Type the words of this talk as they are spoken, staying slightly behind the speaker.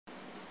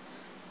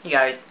Hey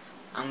guys,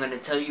 I'm going to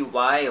tell you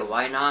why or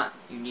why not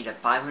you need a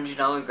 $500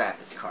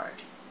 graphics card.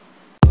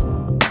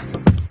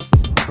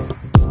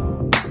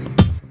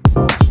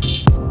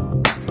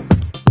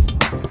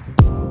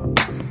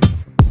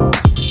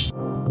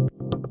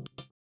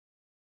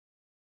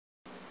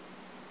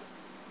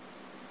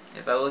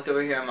 If I look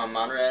over here on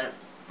my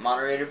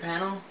moderator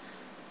panel,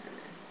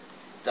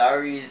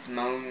 Zari's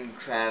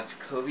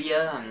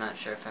Moncravkovia, I'm not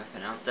sure if I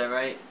pronounced that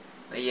right,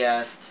 but he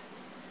asked,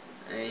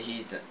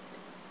 he's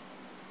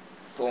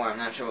I'm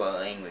not sure what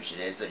language it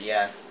is, but he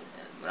asked,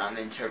 what I'm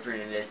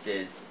interpreting this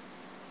is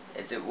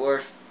it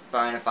worth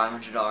buying a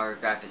 $500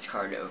 graphics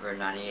card over a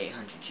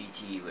 9800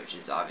 GT, which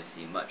is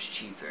obviously much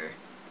cheaper?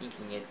 You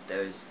can get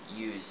those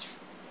used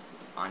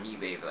on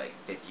eBay for like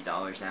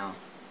 $50 now,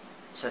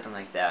 something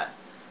like that.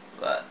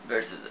 But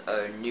versus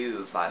a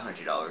new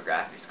 $500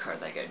 graphics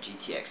card like a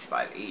GTX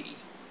 580.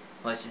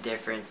 What's the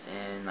difference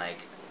in,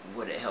 like,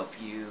 would it help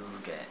you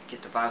to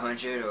get the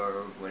 500,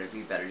 or would it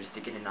be better just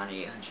to get a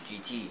 9800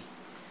 GT?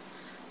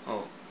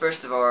 Well,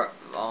 first of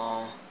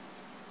all,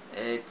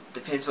 it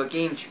depends what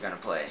games you're gonna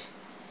play.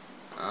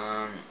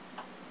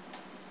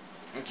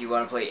 If you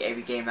want to play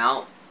every game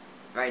out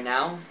right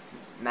now,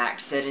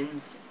 max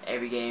settings,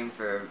 every game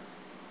for a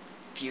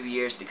few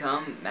years to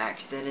come,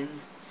 max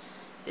settings,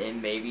 then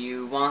maybe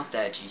you want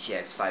that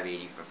GTX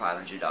 580 for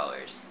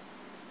 $500.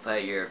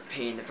 But you're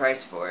paying the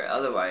price for it.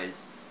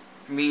 Otherwise,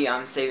 for me,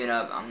 I'm saving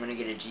up. I'm going to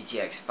get a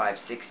GTX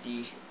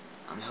 560.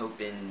 I'm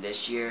hoping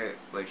this year,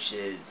 which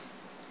is,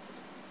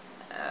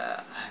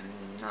 I'm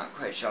not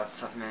quite sure off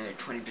the top of my head,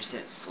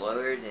 20%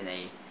 slower than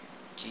a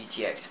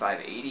GTX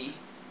 580.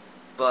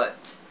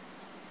 But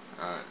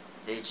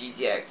the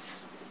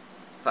GTX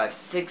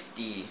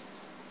 560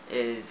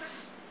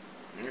 is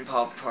in the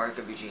ballpark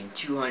of between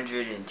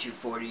 $200 and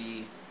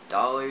 $240,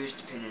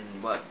 depending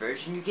on what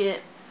version you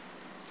get.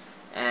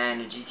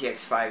 And a GTX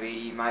 580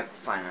 you might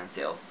find on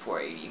sale for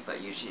 $480,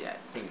 but usually I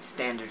think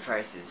standard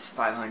price is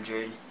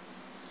 $500.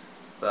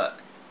 But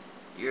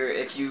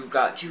if you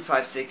got two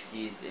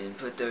 560s and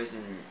put those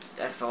in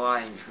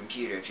SLI in your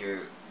computer, if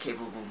you're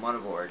capable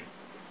motherboard,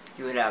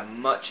 you would have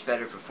much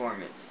better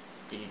performance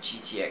than a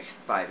GTX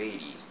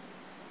 580.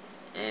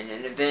 And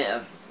in the event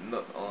of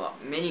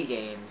mini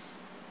games,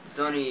 it's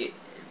only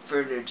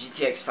for the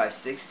GTX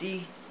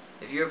 560.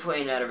 If you're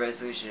playing at a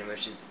resolution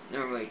which is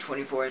normally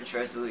 24-inch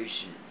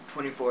resolution,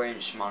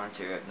 24-inch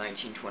monitor of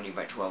 1920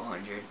 by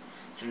 1200,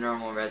 it's a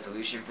normal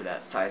resolution for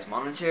that size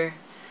monitor.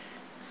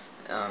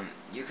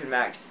 You can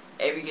max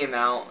every game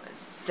out,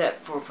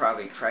 except for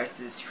probably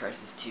Crysis,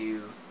 Crysis 2.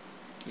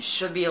 You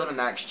should be able to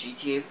max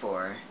GTA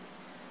 4.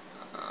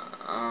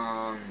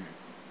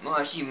 Well,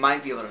 actually, you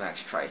might be able to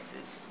max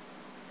Crysis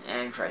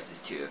and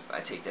Crysis 2 if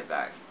I take that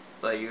back.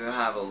 But you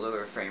have a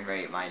lower frame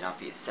rate, might not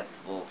be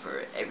acceptable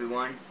for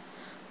everyone.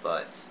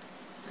 But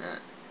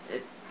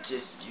it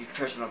just your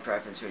personal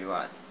preference what you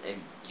want. If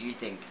you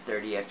think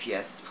 30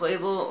 FPS is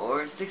playable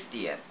or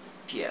 60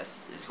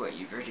 FPS is what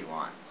you really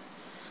want.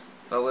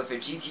 But with a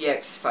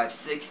GTX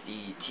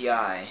 560 Ti,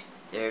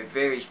 there are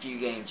very few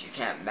games you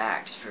can't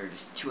max for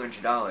just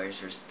 $200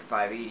 versus the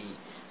 580.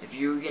 If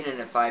you're getting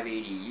a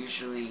 580,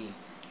 usually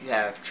you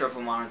have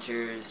triple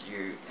monitors,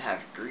 you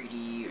have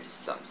 3D or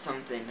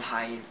something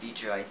high-end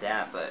feature like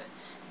that. But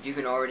if you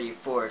can already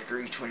afford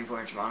 3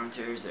 24-inch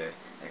monitors or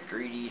a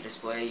 3D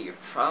display, you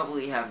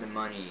probably have the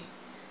money.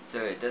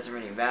 So it doesn't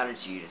really matter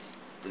to you to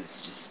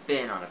just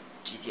spin on a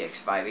GTX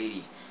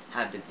 580,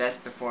 have the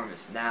best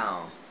performance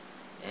now,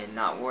 and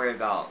not worry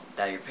about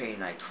that you're paying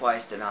like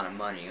twice the amount of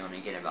money, only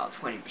getting about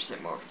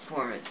 20% more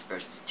performance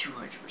versus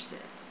 200%.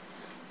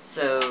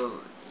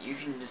 So you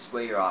can just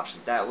weigh your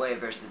options that way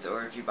versus,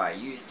 or if you buy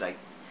used, like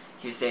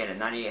you're saying a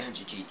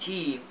 9800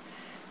 GT,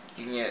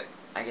 you can get,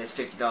 I guess,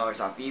 $50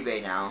 off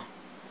eBay now.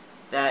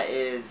 That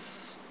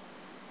is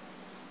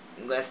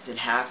less than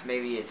half,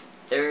 maybe a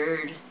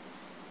third,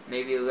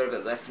 maybe a little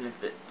bit less than a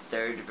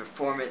third the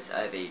performance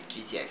of a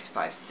GTX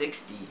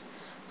 560.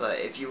 But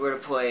if you were to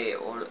play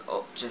or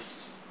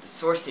just the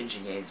source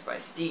engine games by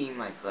Steam,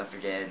 like Left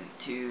 4 Dead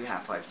 2,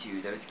 Half-Life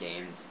 2, those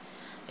games,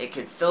 it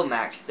could still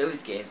max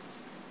those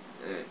games,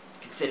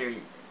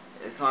 considering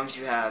as long as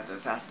you have a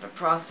fast enough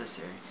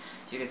processor,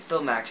 you can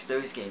still max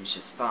those games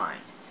just fine.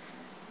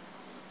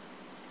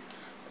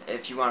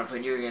 If you want to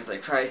play newer games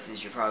like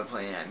Crysis, you're probably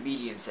playing at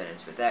medium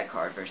settings with that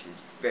card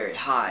versus very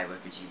high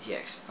with a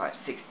GTX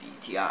 560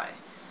 Ti.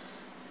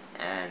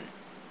 And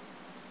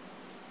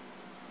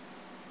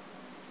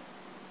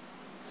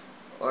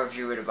or if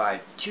you were to buy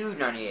two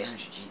 9800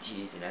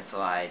 GTs in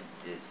SLI,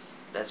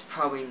 that's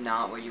probably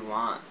not what you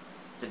want.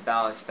 It's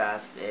about as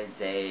fast as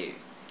a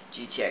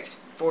GTX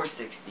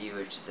 460,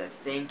 which is I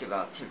think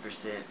about 10%,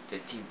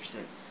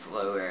 15%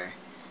 slower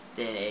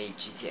than a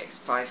GTX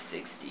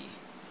 560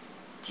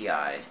 Ti.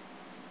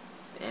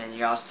 And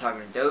you're also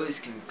talking, those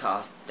can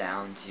cost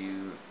down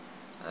to,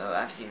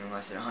 I've seen them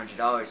less than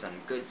 $100 on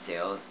good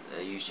sales,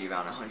 usually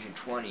around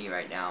 $120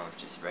 right now,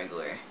 just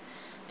regular.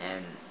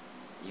 And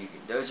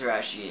those are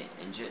actually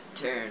in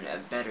turn a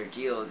better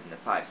deal than the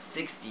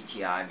 560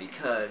 Ti,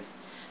 because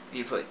if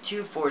you put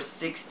two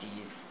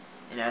 460s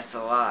an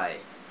SLI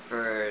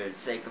for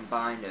say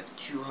combined of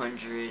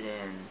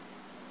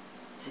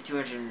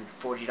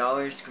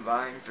 $240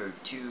 combined for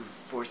two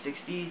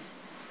 460s,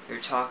 you're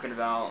talking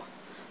about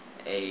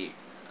the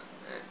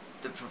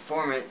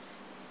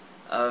performance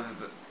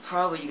of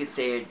probably, you could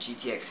say, a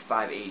GTX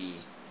 580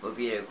 would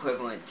be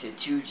equivalent to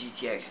two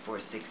GTX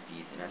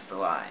 460s in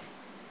SLI.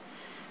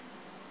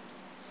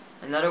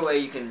 Another way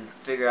you can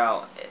figure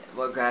out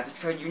what graphics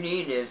card you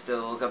need is to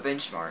look up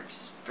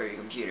benchmarks for your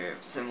computer.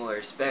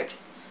 Similar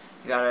specs,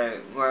 you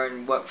gotta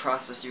learn what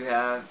processor you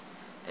have,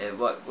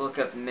 look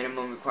up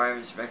minimum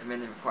requirements,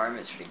 recommended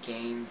requirements for the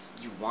games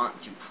you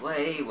want to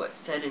play, what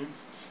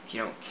settings, if you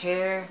don't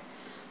care,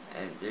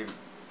 and there are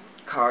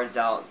cards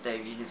out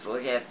that you just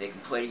look at if they can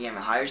play the game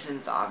at higher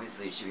settings.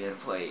 Obviously you should be able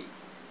to play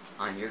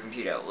on your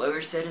computer at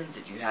lower settings.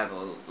 If you have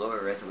a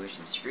lower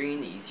resolution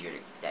screen, the easier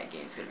that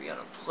game's going to be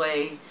able to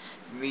play.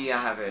 For me, I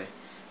have a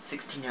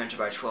 1600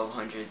 by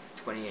 1200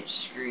 20-inch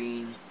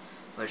screen,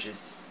 which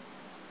is,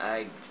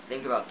 I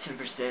think, about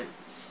 10%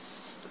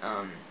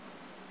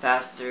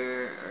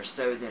 faster or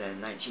so than a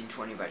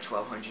 1920 by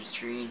 1200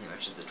 screen,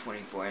 which is a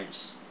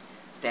 24-inch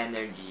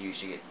standard. You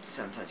usually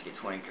sometimes get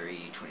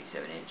 23,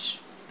 27-inch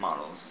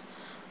models,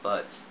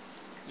 but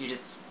you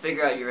just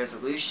figure out your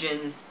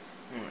resolution.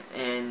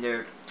 And there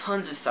are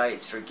tons of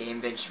sites for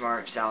game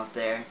benchmarks out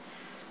there,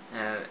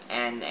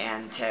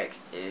 and Tech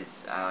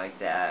is, I like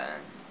that.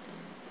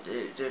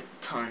 There are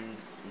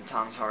tons, and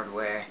Tom's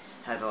Hardware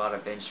has a lot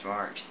of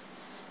benchmarks,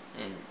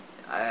 and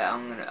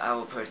I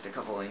will post a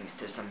couple links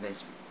to some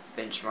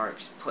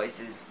benchmarks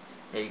places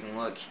that you can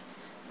look.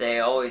 They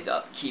always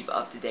keep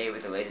up to date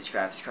with the latest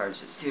graphics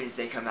cards as soon as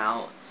they come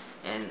out,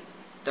 and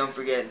don't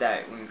forget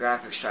that when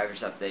graphics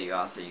drivers update, you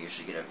also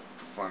usually get a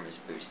performance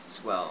boost as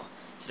well.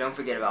 So don't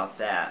forget about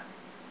that.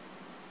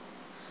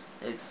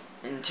 It's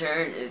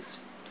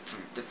for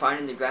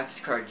defining the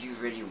graphics card you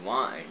really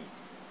want.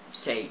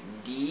 Say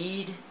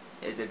need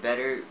is a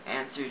better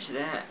answer to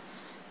that.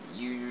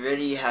 You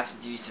really have to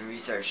do some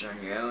research on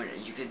your own.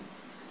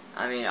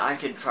 I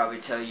could probably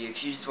tell you,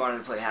 if you just wanted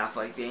to play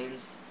Half-Life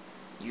games,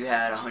 you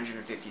had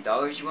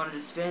 $150 you wanted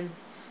to spend,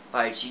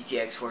 buy a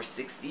GTX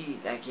 460.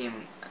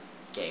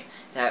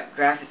 That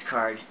graphics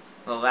card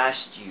will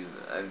last you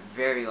a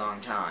very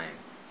long time.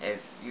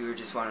 If you were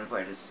just wanting to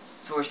play the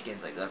source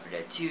games like Left 4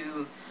 Dead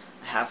 2,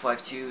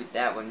 Half-Life 2,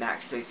 that would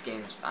max those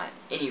games on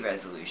any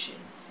resolution,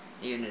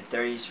 even a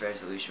 30s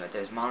resolution. But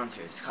those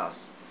monitors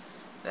cost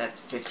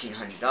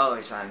 $1,500.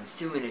 But I'm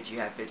assuming if you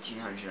have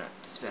 $1,500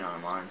 to spend on a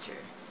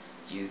monitor,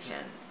 you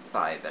can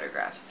buy a better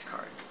graphics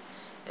card,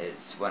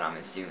 is what I'm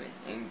assuming.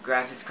 And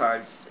graphics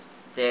cards,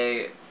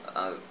 they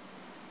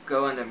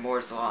go under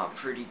Moore's Law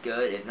pretty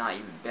good, if not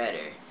even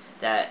better.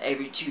 That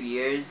every 2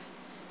 years,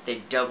 they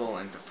double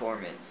in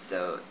performance.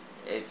 So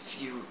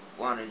if you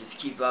want to just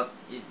keep up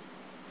to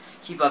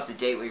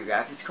date with your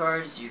graphics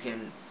cards,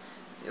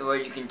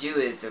 what you can do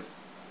is, a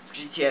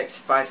GTX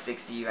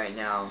 560 right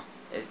now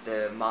is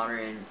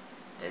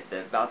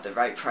about the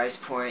right price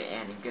point,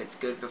 and it gets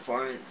good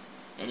performance.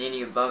 And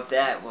any above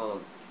that,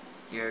 well,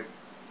 you're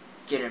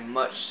getting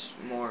much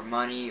more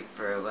money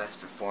for less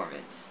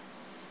performance.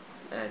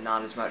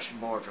 Not as much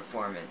more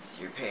performance.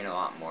 You're paying a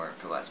lot more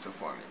for less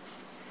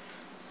performance.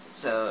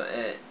 So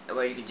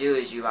what you can do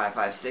is you buy a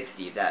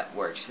 560 if that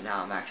works for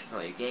now, maxes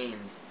all your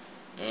games,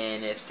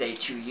 and if say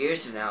 2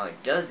 years from now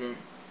it doesn't,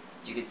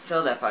 you could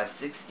sell that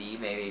 560.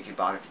 Maybe if you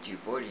bought it for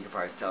 $240, you could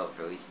probably sell it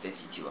for at least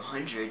 $50 to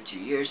 $100 2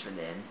 years from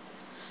then,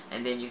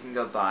 and then you can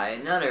go buy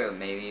another.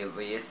 Maybe it'll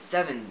be a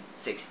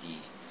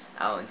 760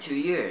 out in 2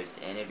 years,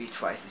 and it'll be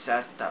twice as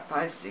fast as that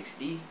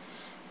 560,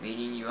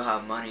 meaning you'll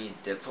have money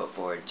to put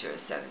forward to a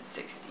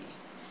 760,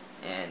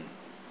 and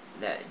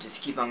that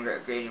just keep on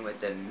upgrading with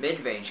the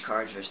mid-range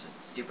cards versus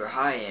super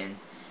high-end.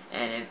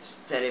 And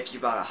if you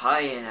bought a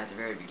high-end at the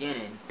very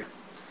beginning,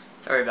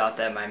 sorry about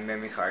that, my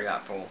memory card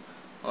got full.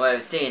 Well, I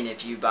was saying,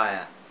 if you buy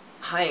a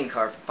high-end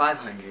card for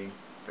 $500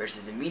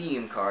 versus a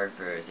medium card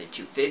for say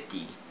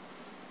 $250,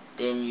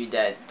 then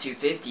that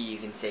 $250 you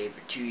can save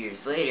for 2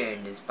 years later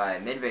and just buy a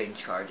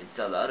mid-range card and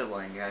sell the other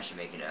one. You're actually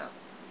making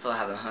still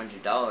have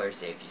 $100.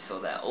 Say if you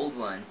sold that old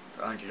one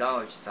for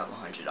 $100, you still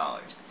have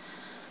 $100.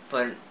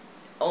 But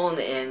all in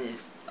the end,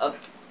 is up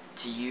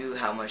to you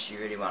how much you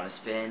really want to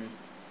spend.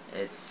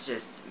 It's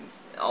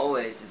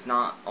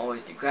not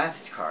always the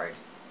graphics card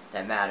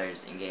that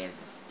matters in games.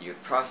 It's your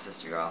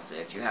processor also.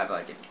 If you have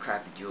like a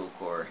crappy dual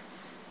core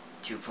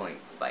 2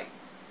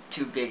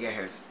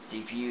 gigahertz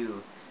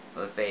CPU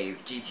with a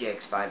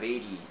GTX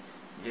 580,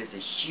 there's a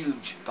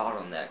huge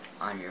bottleneck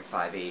on your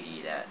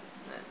 580 that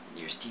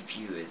your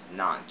CPU is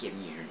not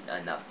giving you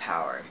enough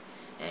power,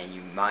 and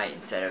you might,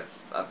 instead of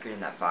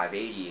upgrading that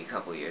 580 a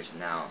couple years from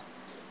now,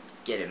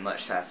 get a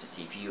much faster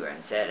CPU, or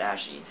instead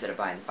of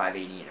buying the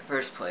 580 in the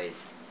first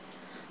place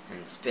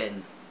and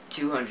spend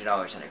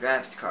 $200 on a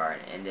graphics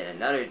card and then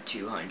another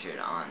 $200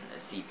 on a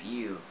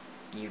CPU,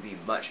 you'd be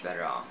much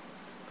better off.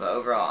 But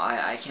overall,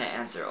 I can't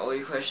answer all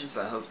your questions,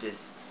 but I hope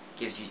this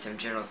gives you some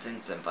general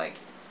sense of, like,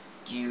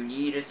 do you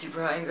need a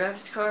super high-end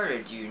graphics card,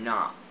 or do you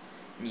not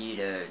need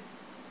a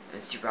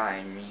super high,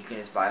 and you can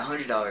just buy a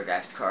 $100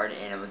 graphics card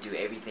and it will do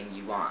everything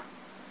you want.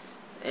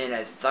 And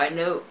as a side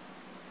note,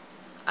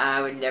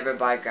 I would never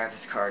buy a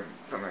graphics card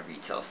from a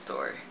retail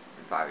store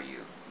if I were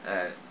you.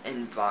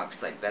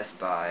 In-box like Best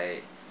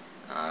Buy,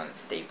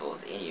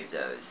 Staples, any of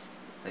those,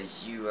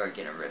 because you are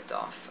getting ripped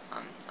off.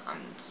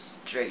 I'm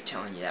straight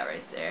telling you that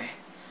right there,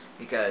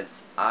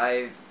 because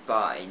I've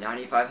bought a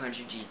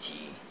 9500 GT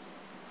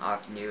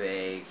off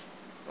Newegg.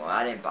 Well,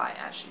 I didn't buy it,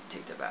 actually,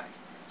 take that back.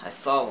 I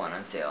saw one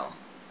on sale.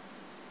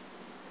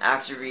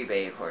 After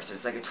rebate, of course,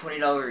 there's like a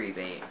 $20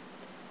 rebate.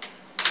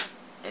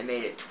 It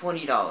made it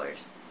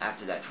 $20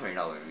 after that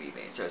 $20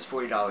 rebate, so it's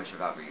 $40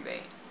 without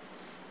rebate.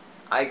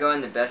 I go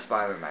in the Best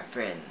Buy with my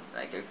friend,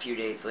 like a few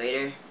days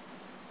later.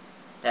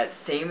 That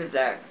same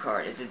exact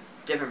card, it's a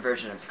different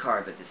version of the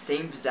card, but the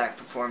same exact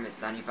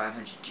performance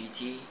 9500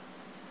 GT,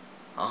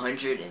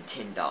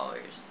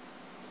 $110.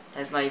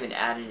 That's not even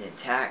added in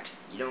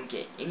tax. You don't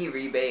get any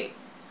rebate.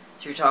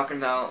 So you're talking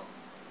about,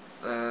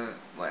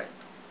 what,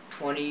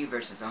 20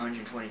 versus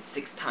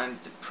 126 times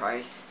the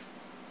price.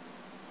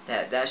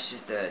 That's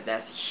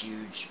a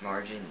huge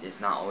margin.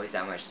 It's not always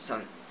that much. It's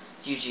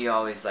usually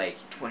always like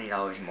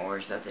 $20 more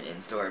or something in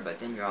store, but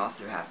then you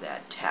also have to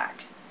add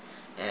tax.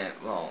 And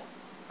well,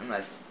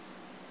 unless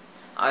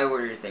I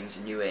order things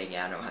in Newegg and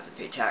I don't have to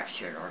pay tax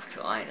here in North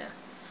Carolina,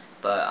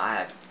 but I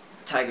have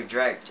Tiger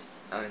Direct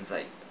owns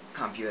like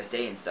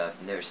CompUSA and stuff,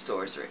 and their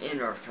stores are in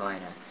North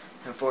Carolina.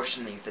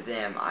 Unfortunately for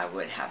them, I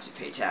would have to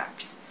pay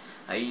tax.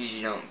 I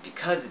usually don't,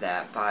 because of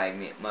that, buy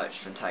much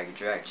from Tiger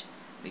Direct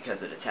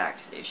because of the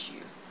tax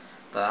issue.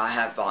 But I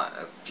have bought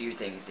a few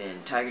things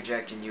in. Tiger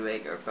Direct and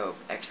Newegg are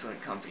both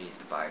excellent companies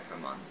to buy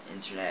from on the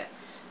internet.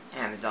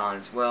 Amazon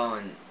as well,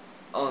 and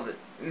all the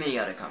many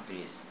other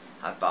companies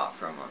I've bought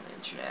from on the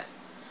internet.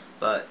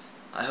 But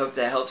I hope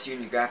that helps you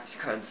in your graphics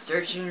card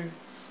searching,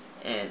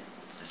 and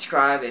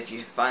subscribe if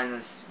you find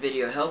this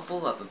video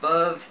helpful up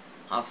above.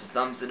 Also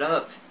thumbs it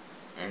up,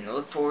 and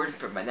look forward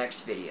for my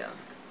next video.